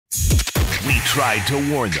tried to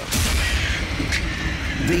warn them.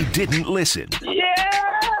 They didn't listen. Yeah!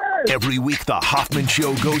 Every week, the Hoffman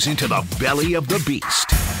Show goes into the belly of the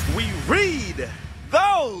beast. We read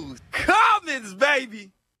those comments,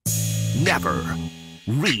 baby. Never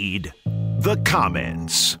read the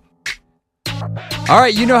comments. All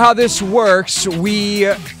right, you know how this works.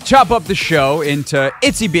 We chop up the show into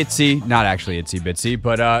itsy-bitsy, not actually itsy-bitsy,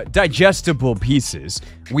 but digestible pieces.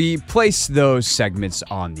 We place those segments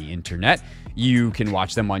on the internet. You can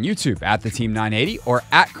watch them on YouTube at the Team 980 or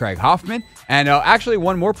at Craig Hoffman. And actually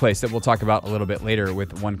one more place that we'll talk about a little bit later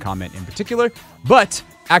with one comment in particular. But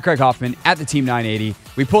at Craig Hoffman, at the Team 980,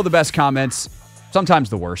 we pull the best comments, sometimes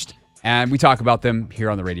the worst, and we talk about them here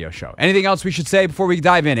on the radio show. Anything else we should say before we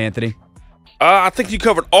dive in, Anthony? I think you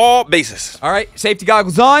covered all bases. All right, safety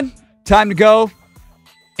goggles on. Time to go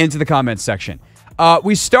into the comments section.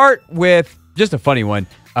 We start with just a funny one.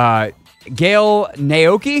 Gail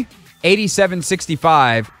Naoki,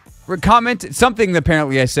 8765, comment something that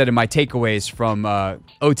apparently I said in my takeaways from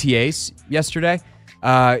OTAs yesterday.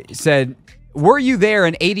 Said, were you there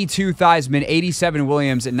in 82 Theismann, 87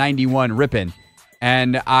 Williams, and 91 Rippon?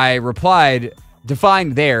 And I replied,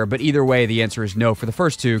 defined there, but either way, the answer is no for the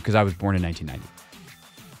first two because I was born in 1990.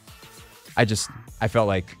 I felt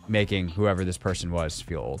like making whoever this person was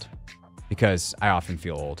feel old because I often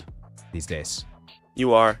feel old these days.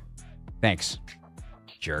 You are. Thanks,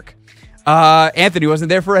 jerk. Anthony wasn't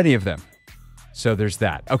there for any of them. So there's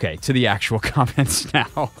that. Okay, to the actual comments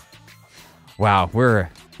now. Wow,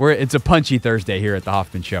 it's a punchy Thursday here at the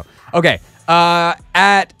Hoffman Show. Okay,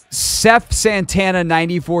 at Seth Santana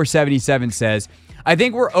 9477 says, I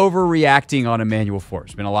think we're overreacting on Emmanuel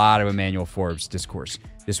Forbes. Been a lot of Emmanuel Forbes discourse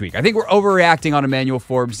this week. I think we're overreacting on Emmanuel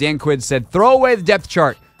Forbes. Dan Quid said, throw away the depth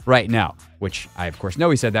chart right now, which I, of course, know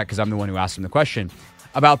he said that because I'm the one who asked him the question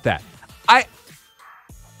about that.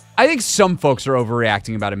 I think some folks are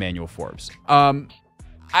overreacting about Emmanuel Forbes.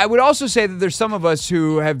 I would also say that there's some of us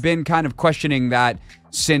who have been kind of questioning that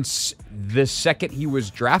since the second he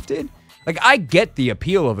was drafted. Like, I get the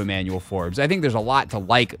appeal of Emmanuel Forbes. I think there's a lot to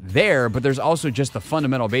like there, but there's also just the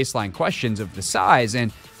fundamental baseline questions of the size.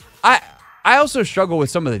 And I also struggle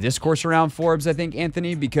with some of the discourse around Forbes, I think,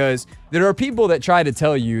 Anthony, because there are people that try to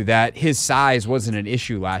tell you that his size wasn't an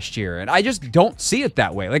issue last year. And I just don't see it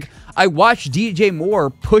that way. Like, I watched DJ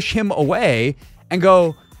Moore push him away and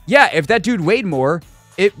go, yeah, if that dude weighed more,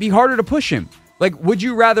 it'd be harder to push him. Like, would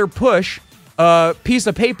you rather push a piece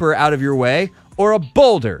of paper out of your way or a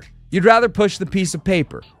boulder? You'd rather push the piece of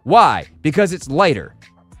paper. Why? Because it's lighter.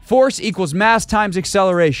 Force equals mass times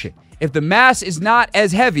acceleration. If the mass is not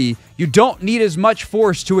as heavy, you don't need as much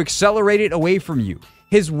force to accelerate it away from you.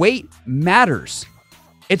 His weight matters.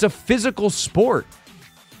 It's a physical sport.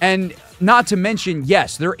 And not to mention,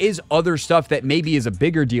 yes, there is other stuff that maybe is a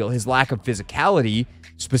bigger deal, his lack of physicality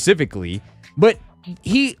specifically, but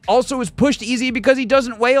he also is pushed easy because he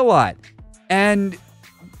doesn't weigh a lot. And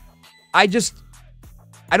I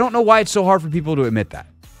don't know why it's so hard for people to admit that.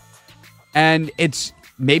 And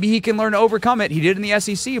maybe he can learn to overcome it. He did in the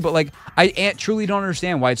SEC, but I truly don't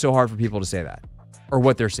understand why it's so hard for people to say that or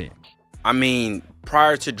what they're seeing. I mean,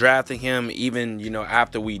 prior to drafting him, even,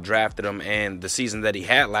 after we drafted him and the season that he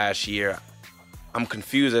had last year, I'm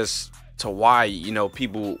confused as to why,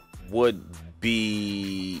 people would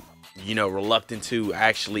be, reluctant to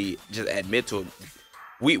actually just admit to it.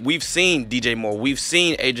 We've seen DJ Moore. We've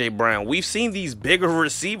seen AJ Brown. We've seen these bigger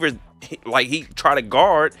receivers, he try to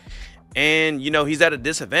guard, and, he's at a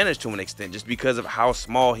disadvantage to an extent just because of how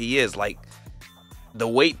small he is. The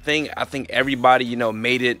weight thing, I think everybody,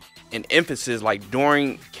 made it an emphasis,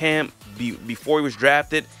 during camp, before he was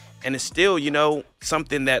drafted, and it's still,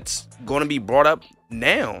 something that's going to be brought up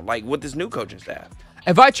now, with this new coaching staff.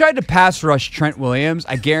 If I tried to pass rush Trent Williams,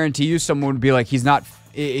 I guarantee you someone would be like, he's not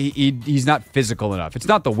physical enough. It's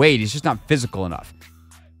not the weight. He's just not physical enough.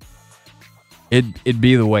 It'd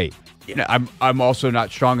be the weight. Yeah. I'm also not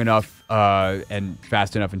strong enough and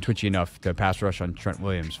fast enough and twitchy enough to pass rush on Trent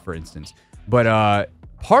Williams, for instance. But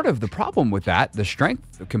part of the problem with that, the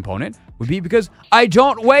strength component, would be because I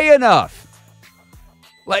don't weigh enough.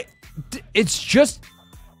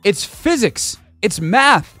 It's physics. It's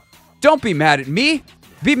math. Don't be mad at me.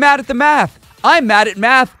 Be mad at the math. I'm mad at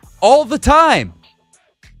math all the time.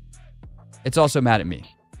 It's also mad at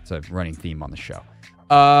me. It's a running theme on the show.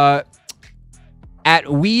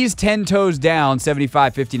 At Wheeze 10 Toes Down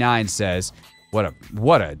 7559 says, what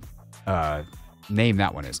a name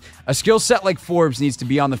that one is. A skill set like Forbes needs to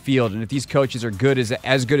be on the field, and if these coaches are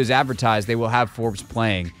as good as advertised, they will have Forbes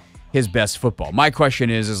playing his best football. My question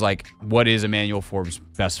is what is Emmanuel Forbes'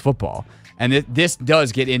 best football? And this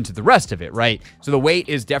does get into the rest of it, right? So the weight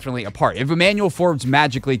is definitely a part. If Emmanuel Forbes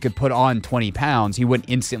magically could put on 20 pounds, he wouldn't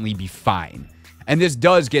instantly be fine. And this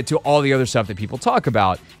does get to all the other stuff that people talk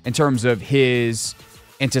about in terms of his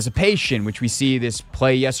anticipation, which we see this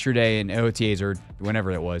play yesterday in OTAs or whenever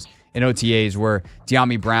it was, in OTAs where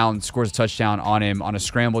De'Ami Brown scores a touchdown on him on a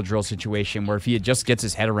scramble drill situation where if he just gets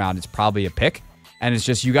his head around, it's probably a pick. And it's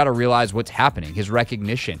just, you got to realize what's happening. His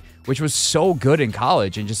recognition, which was so good in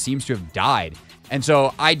college and just seems to have died. And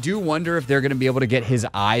so I do wonder if they're going to be able to get his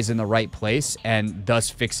eyes in the right place and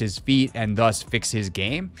thus fix his feet and thus fix his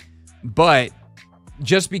game. But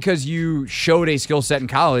just because you showed a skill set in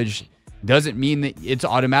college doesn't mean that it's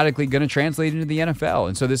automatically going to translate into the NFL.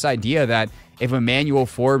 And so this idea that if Emmanuel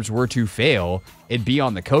Forbes were to fail, it'd be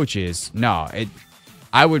on the coaches. No,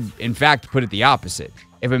 I would, in fact, put it the opposite.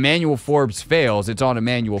 If Emmanuel Forbes fails, it's on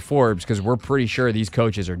Emmanuel Forbes because we're pretty sure these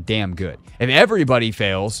coaches are damn good. If everybody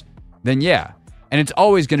fails, then yeah. And it's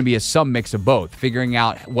always going to be some mix of both, figuring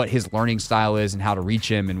out what his learning style is and how to reach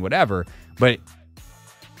him and whatever. But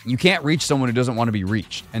you can't reach someone who doesn't want to be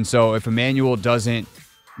reached. And so if Emmanuel doesn't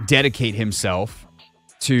dedicate himself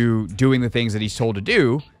to doing the things that he's told to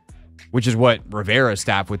do, which is what Rivera's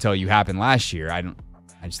staff would tell you happened last year. I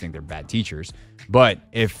just think they're bad teachers. But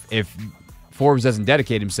if Forbes doesn't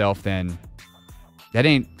dedicate himself, then that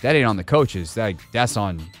ain't on the coaches. That's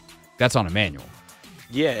on Emmanuel.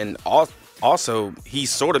 Yeah, and also he's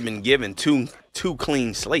sort of been given two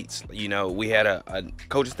clean slates. You know, we had a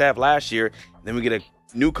coaching staff last year, then we get a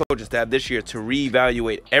new coaching staff this year to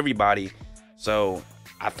reevaluate everybody. So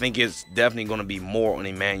I think it's definitely going to be more on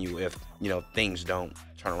Emmanuel if, you know, things don't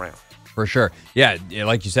turn around. For sure. Yeah,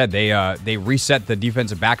 like you said, they reset the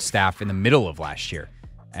defensive back staff in the middle of last year,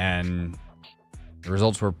 and the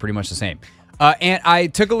results were pretty much the same. And I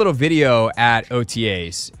took a little video at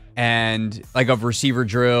OTAs and like of receiver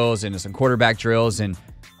drills and some quarterback drills, and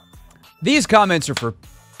these comments are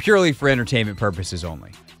purely for entertainment purposes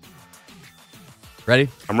only. Ready?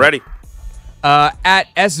 I'm ready.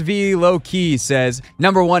 At SV Low Key says,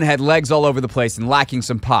 number 1 had legs all over the place and lacking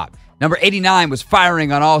some pop. Number 89 was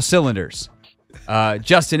firing on all cylinders.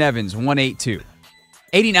 Justin Evans, 182.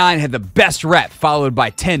 89 had the best rep, followed by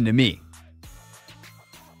 10 to me.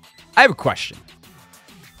 I have a question.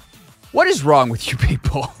 What is wrong with you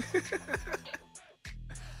people?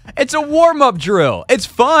 It's a warm-up drill. It's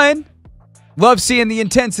fun. Love seeing the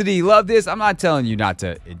intensity. Love this. I'm not telling you not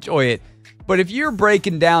to enjoy it. But if you're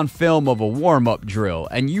breaking down film of a warm-up drill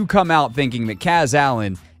and you come out thinking that Kaz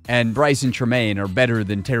Allen and Bryson Tremaine are better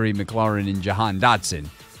than Terry McLaurin and Jahan Dotson,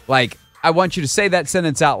 like, I want you to say that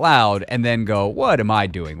sentence out loud and then go, what am I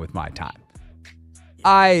doing with my time?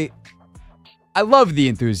 I love the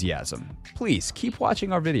enthusiasm. Please keep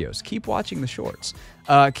watching our videos. Keep watching the shorts.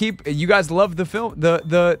 You guys love the film,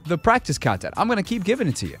 the practice content. I'm gonna keep giving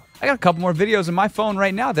it to you. I got a couple more videos on my phone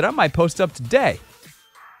right now that I might post up today.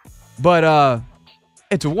 But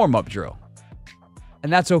it's a warm-up drill,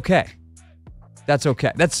 and that's okay. That's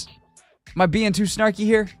okay. Am I being too snarky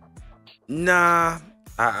here? Nah,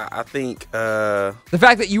 I think the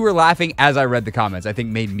fact that you were laughing as I read the comments, I think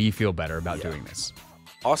made me feel better about doing this.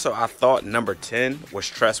 Also, I thought number 10 was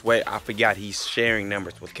Tressway. I forgot he's sharing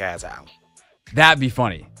numbers with Kaz Allen. That'd be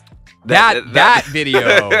funny. That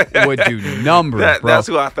video would do numbers, bro. That's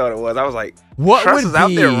who I thought it was. I was like, Tress is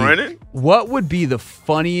out there running? What would be the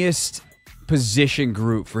funniest position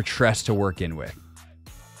group for Tress to work in with?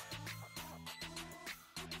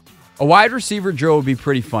 A wide receiver drill would be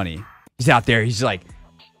pretty funny. He's out there. He's like,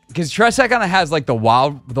 because Tress kind of has like the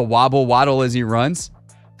wobble waddle as he runs.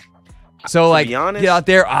 So like, get out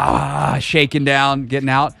there, shaking down, getting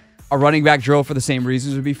out. A running back drill for the same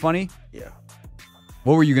reasons would be funny. Yeah.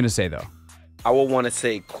 What were you going to say, though? I would want to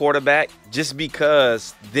say quarterback, just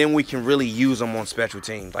because then we can really use him on special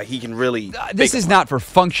teams. Like, he can really... this is not for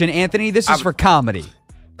function, Anthony. This is for comedy.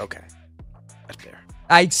 Okay. That's fair.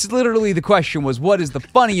 Literally, the question was, what is the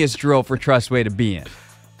funniest drill for Tressway to be in?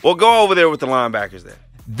 Well, go over there with the linebackers then.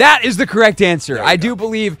 That is the correct answer. I do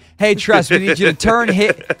believe, hey, Tress, we need you to turn,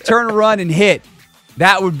 run, and hit.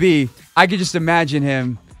 That would be... I could just imagine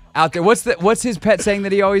him out there. What's his pet saying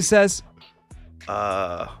that he always says?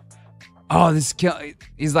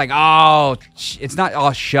 He's like, it's not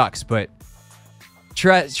all shucks, but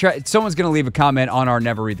someone's going to leave a comment on our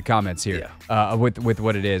Never Read the Comments here with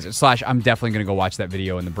what it is. / I'm definitely going to go watch that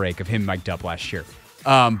video in the break of him mic'd up last year.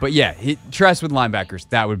 But yeah, Tress with linebackers,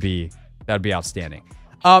 that would be outstanding.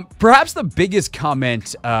 Perhaps the biggest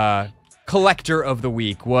comment collector of the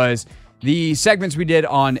week was the segments we did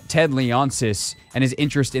on Ted Leonsis and his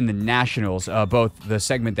interest in the Nationals, both the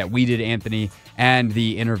segment that we did, Anthony, and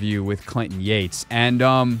the interview with Clinton Yates. And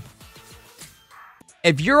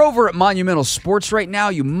if you're over at Monumental Sports right now,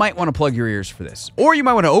 you might want to plug your ears for this. Or you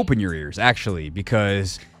might want to open your ears, actually,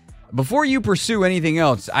 because before you pursue anything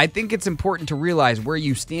else, I think it's important to realize where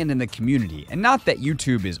you stand in the community. And not that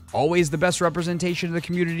YouTube is always the best representation of the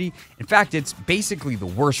community. In fact, it's basically the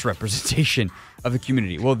worst representation of the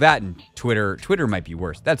community. Well, that and Twitter. Twitter might be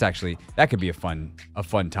worse. That could be a fun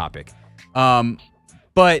topic.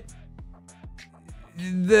 But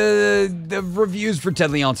the reviews for Ted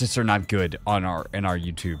Leonsis are not good in our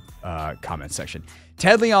YouTube comment section.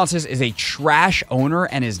 Ted Leonsis is a trash owner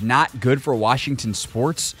and is not good for Washington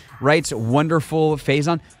sports, writes wonderful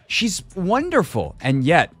Faison. She's wonderful and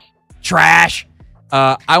yet trash.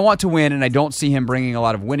 I want to win, and I don't see him bringing a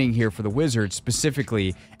lot of winning here for the Wizards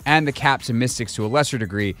specifically, and the Caps and Mystics to a lesser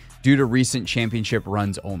degree due to recent championship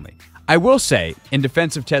runs only. I will say, in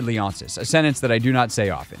defense of Ted Leonsis, a sentence that I do not say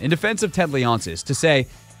often, in defense of Ted Leonsis, to say,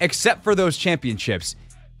 except for those championships,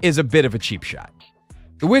 is a bit of a cheap shot.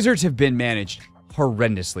 The Wizards have been managed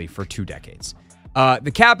horrendously for 2 decades.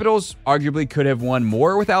 The Capitals arguably could have won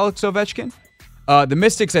more with Alex Ovechkin. The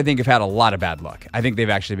Mystics, I think, have had a lot of bad luck. I think they've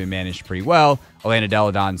actually been managed pretty well. Elena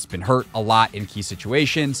Deladon's been hurt a lot in key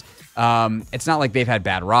situations. It's not like they've had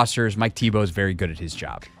bad rosters. Mike Tebow's very good at his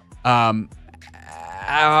job.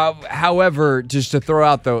 However, just to throw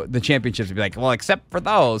out the championships and be like, well, except for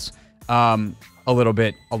those, a little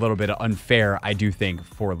bit unfair, I do think,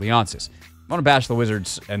 for Leonsis. I want to bash the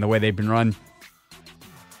Wizards and the way they've been run.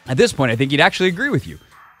 At this point, I think he'd actually agree with you.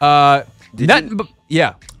 Yeah.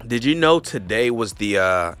 Did you know today was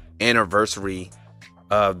the anniversary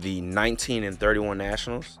of the 19 and 31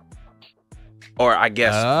 Nationals? Or I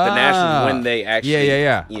guess the Nationals when they actually...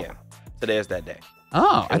 Yeah. Today is that day.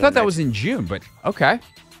 Oh, I thought that was in June, but okay.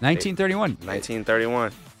 1931.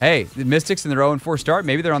 1931. Hey, the Mystics in the 0-4 start.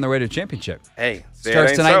 Maybe they're on their way to a championship. Hey,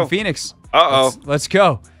 starts tonight in Phoenix. Uh-oh. Let's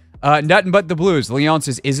go. Nothing but the Blues.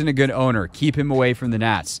 Leonsis isn't a good owner. Keep him away from the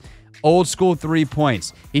Nats. Old school 3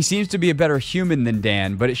 points. He seems to be a better human than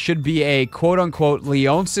Dan, but it should be a quote-unquote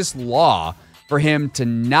Leonsis law for him to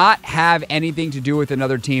not have anything to do with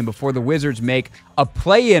another team before the Wizards make a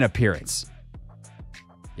play-in appearance.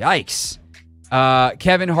 Yikes.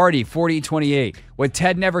 Kevin Hardy, 40-28. What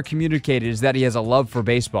Ted never communicated is that he has a love for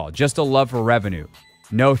baseball, just a love for revenue.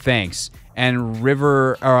 No thanks. And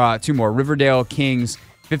two more. Riverdale Kings,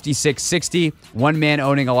 56-60. One man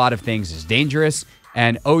owning a lot of things is dangerous.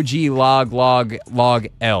 And OG log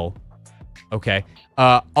L. Okay.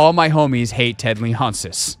 All my homies hate Ted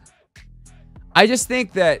Leonsis. I just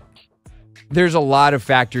think that there's a lot of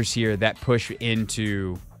factors here that push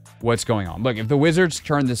into what's going on. Look, if the Wizards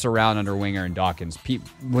turn this around under Winger and Dawkins,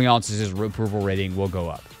 Leonsis' approval rating will go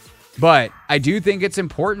up. But I do think it's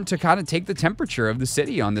important to kind of take the temperature of the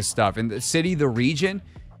city on this stuff. And the city, the region,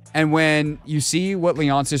 and when you see what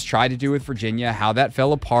Leonsis tried to do with Virginia, how that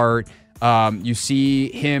fell apart, you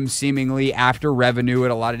see him seemingly after revenue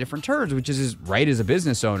at a lot of different turns, which is his right as a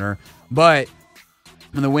business owner. But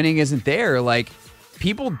when the winning isn't there, like,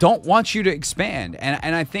 people don't want you to expand.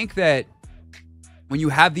 And I think that when you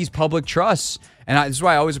have these public trusts, and this is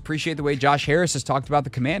why I always appreciate the way Josh Harris has talked about the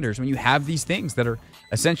Commanders, when you have these things that are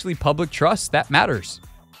essentially public trusts, that matters.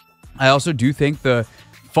 I also do think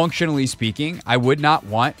functionally speaking, I would not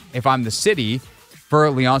want, if I'm the city, for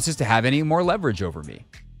Leonsis to have any more leverage over me.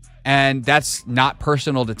 And that's not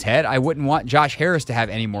personal to Ted. I wouldn't want Josh Harris to have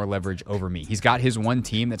any more leverage over me. He's got his one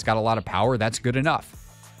team that's got a lot of power. That's good enough.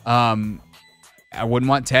 I wouldn't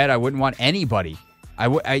want Ted. I wouldn't want anybody.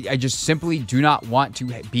 I just simply do not want to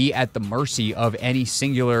be at the mercy of any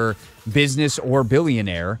singular business or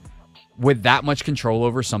billionaire with that much control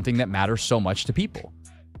over something that matters so much to people.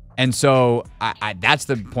 And so that's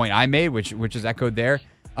the point I made, which is echoed there.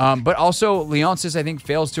 But also, Leonsis, I think,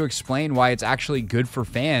 fails to explain why it's actually good for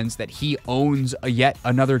fans that he owns yet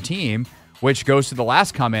another team, which goes to the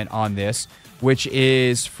last comment on this, which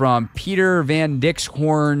is from Peter Van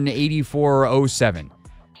Dixhorn 8407.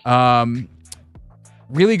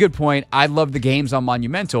 Really good point. I love the games on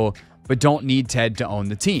Monumental, but don't need Ted to own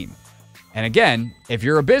the team. And again, if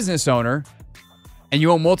you're a business owner and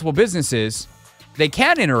you own multiple businesses, they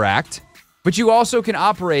can interact, but you also can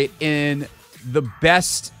operate in the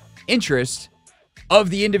best interest of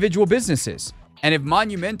the individual businesses. And if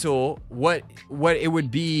Monumental, what it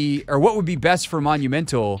would be, or what would be best for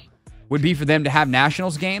Monumental would be for them to have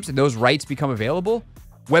Nationals games and those rights become available.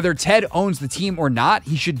 Whether Ted owns the team or not,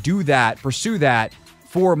 he should do that, pursue that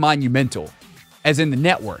for Monumental, as in the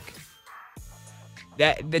network.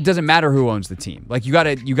 That doesn't matter who owns the team. Like, you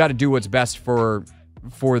gotta do what's best for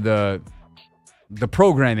the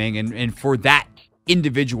programming and for that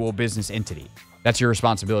individual business entity. That's your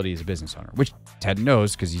responsibility as a business owner, which Ted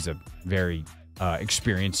knows because he's a very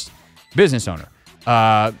experienced business owner.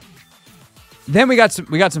 Then we got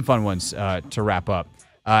some fun ones to wrap up.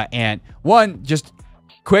 And one just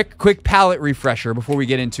quick palate refresher before we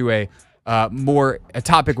get into a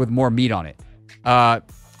topic with more meat on it.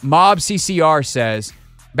 Mob CCR says,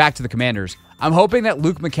 back to the Commanders, I'm hoping that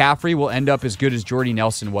Luke McCaffrey will end up as good as Jordy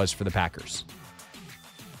Nelson was for the Packers.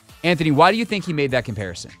 Anthony, why do you think he made that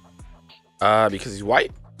comparison? Because he's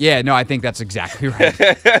white. Yeah, no, I think that's exactly right.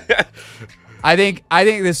 I think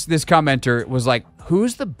this commenter was like,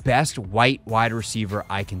 who's the best white wide receiver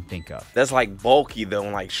I can think of? That's like bulky though,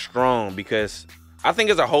 and like strong, because I think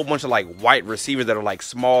there's a whole bunch of like white receivers that are like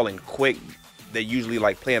small and quick. They usually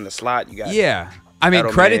like play in the slot. You got I mean,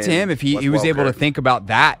 credit to him if he was able to Curtin. think about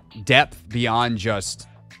that depth beyond just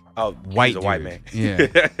white he's a white dude. man. Yeah.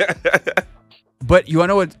 But you want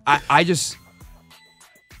to know what? I just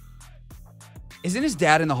isn't his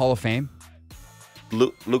dad in the Hall of Fame?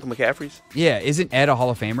 Luke McCaffrey's? Yeah, isn't Ed a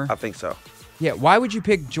Hall of Famer? I think so. Yeah, why would you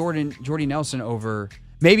pick Jordy Nelson over?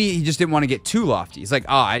 Maybe he just didn't want to get too lofty. He's like,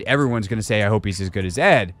 everyone's gonna say I hope he's as good as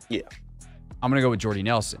Ed. Yeah. I'm gonna go with Jordy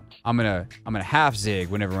Nelson. I'm gonna half zig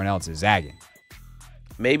when everyone else is zagging.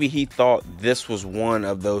 Maybe he thought this was one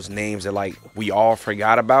of those names that like we all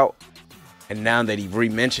forgot about, and now that he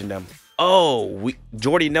re-mentioned them,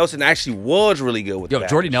 Jordy Nelson actually was really good with. Yo,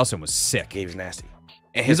 Jordy Nelson was sick. He was nasty,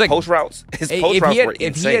 and his post routes, were insane.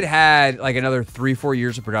 If he had like another 3-4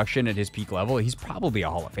 years of production at his peak level, he's probably a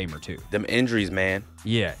Hall of Famer too. Them injuries, man.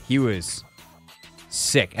 Yeah, he was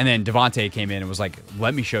sick. And then Devontae came in and was like,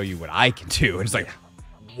 "Let me show you what I can do." And it's like,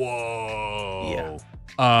 whoa. Yeah.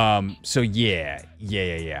 So yeah.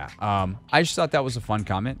 I just thought that was a fun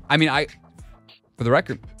comment. I mean, for the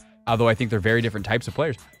record, although I think they're very different types of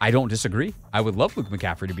players, I don't disagree. I would love Luke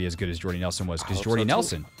McCaffrey to be as good as Jordy Nelson was, because Jordy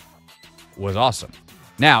Nelson was awesome.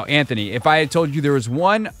 Now, Anthony, if I had told you there was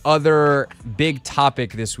one other big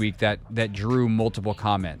topic this week that drew multiple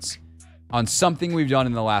comments on something we've done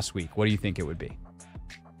in the last week, what do you think it would be?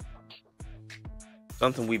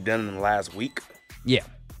 Something we've done in the last week? Yeah.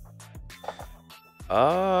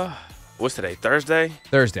 What's today? Thursday?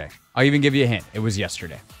 Thursday. I'll even give you a hint. It was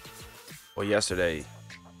yesterday. Well, yesterday.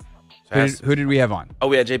 Who did we have on? Oh,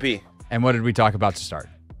 we had JP. And what did we talk about to start?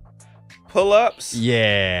 Pull-ups?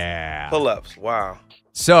 Yeah. Pull-ups. Wow.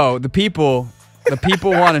 So the people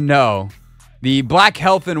want to know, the Black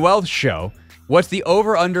Health and Wealth Show, what's the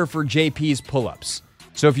over-under for JP's pull-ups?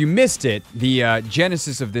 So if you missed it, the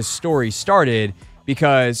genesis of this story started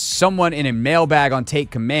because someone in a mailbag on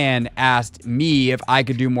Take Command asked me if I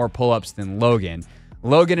could do more pull-ups than Logan.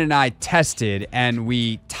 Logan and I tested, and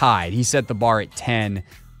we tied. He set the bar at 10.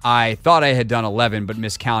 I thought I had done 11, but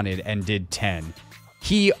miscounted and did 10.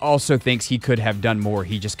 He also thinks he could have done more.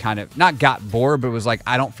 He just kind of, not got bored, but was like,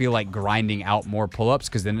 I don't feel like grinding out more pull-ups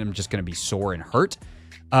because then I'm just going to be sore and hurt.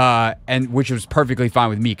 And which was perfectly fine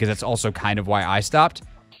with me because that's also kind of why I stopped.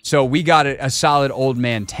 So we got a solid old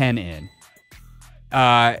man 10 in.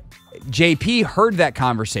 JP heard that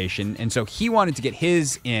conversation, and so he wanted to get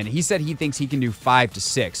his in. He said he thinks he can do 5 to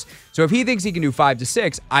 6. So if he thinks he can do 5 to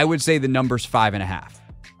 6, I would say the number's 5.5.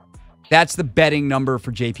 That's the betting number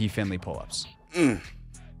for JP Finley pull-ups. And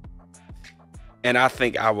I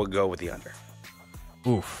think I would go with the under.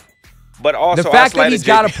 Oof. But also, the fact that he's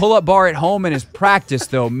got a pull-up bar at home in his practice,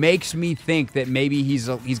 though, makes me think that maybe he's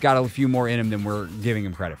got a few more in him than we're giving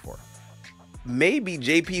him credit for. Maybe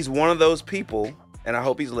JP's one of those people, and I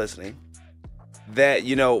hope he's listening, that,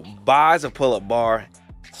 buys a pull-up bar,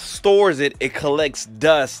 stores it, it collects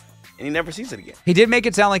dust, and he never sees it again. He did make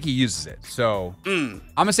it sound like he uses it. So I'm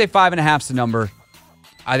going to say 5.5's the number.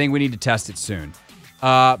 I think we need to test it soon.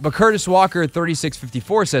 But Curtis Walker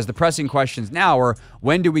 3654 says the pressing questions now are,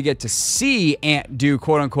 when do we get to see Ant do,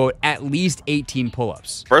 quote unquote, at least 18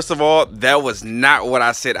 pull-ups? First of all, that was not what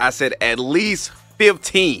I said. I said at least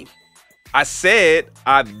 15. I said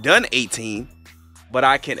I've done 18, but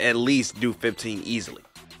I can at least do 15 easily.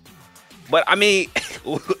 But I mean,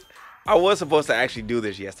 I was supposed to actually do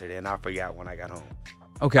this yesterday, and I forgot when I got home.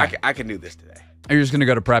 Okay. I can do this today. Are you just going to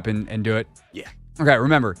go to prep and do it? Yeah. Okay,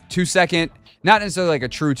 remember, 2-second, not necessarily like a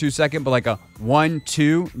true 2-second, but like a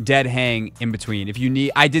 1-2 dead hang in between. If you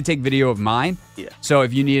need, I did take video of mine. Yeah. So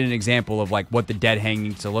if you need an example of like what the dead hang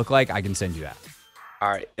needs to look like, I can send you that. All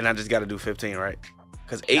right, and I just got to do 15, right?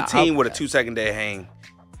 Because 18 with a 2-second dead hang.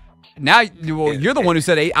 Now, well, you're the one who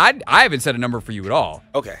said 8. I haven't set a number for you at all.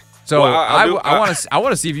 Okay. So well, I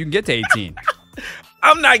want to see if you can get to 18.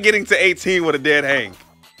 I'm not getting to 18 with a dead hang.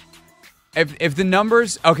 If the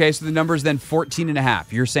numbers, okay, so the number's then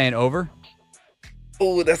 14.5. You're saying over?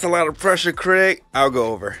 Oh, that's a lot of pressure, Craig. I'll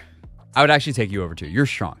go over. I would actually take you over too. You're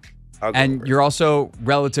strong. And you're also,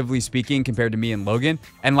 relatively speaking, compared to me and Logan.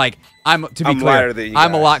 And like, I'm lighter clear, than you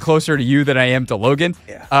I'm a guys. lot closer to you than I am to Logan.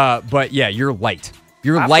 Yeah. But yeah, you're light.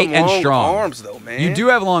 You're I have light some and long strong. arms, though, man. You do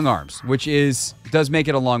have long arms, which does make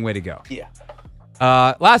it a long way to go. Yeah.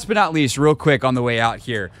 Last but not least, real quick on the way out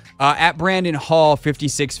here, at Brandon Hall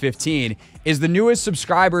 5615 is the newest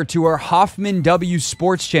subscriber to our Hoffman W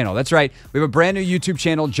Sports channel. That's right. We have a brand new YouTube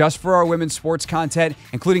channel just for our women's sports content,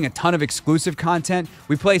 including a ton of exclusive content.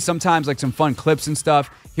 We play sometimes like some fun clips and stuff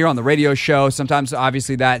here on the radio show. Sometimes,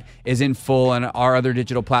 obviously, that is in full on our other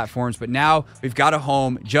digital platforms. But now we've got a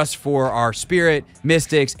home just for our Spirit,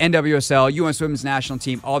 Mystics, NWSL, U.S. Women's National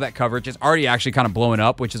Team, all that coverage. It's already actually kind of blowing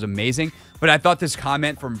up, which is amazing. But I thought this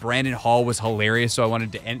comment from Brandon Hall was hilarious, so I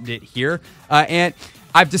wanted to end it here. And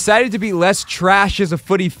I've decided to be less trash as a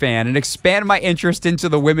footy fan and expand my interest into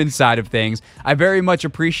the women's side of things. I very much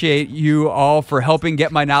appreciate you all for helping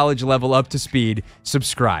get my knowledge level up to speed.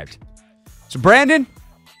 Subscribed. So Brandon,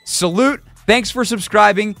 salute. Thanks for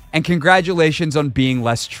subscribing, and congratulations on being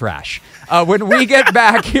less trash. When we get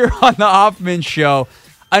back here on the Hoffman Show,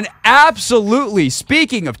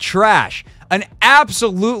 speaking of trash, an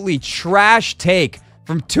absolutely trash take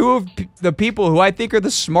from two of the people who I think are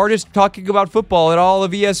the smartest talking about football at all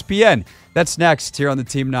of ESPN. That's next here on the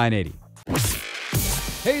Team 980.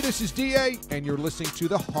 Hey, this is DA, and you're listening to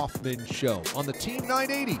The Hoffman Show on the Team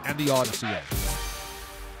 980 and the Odyssey app.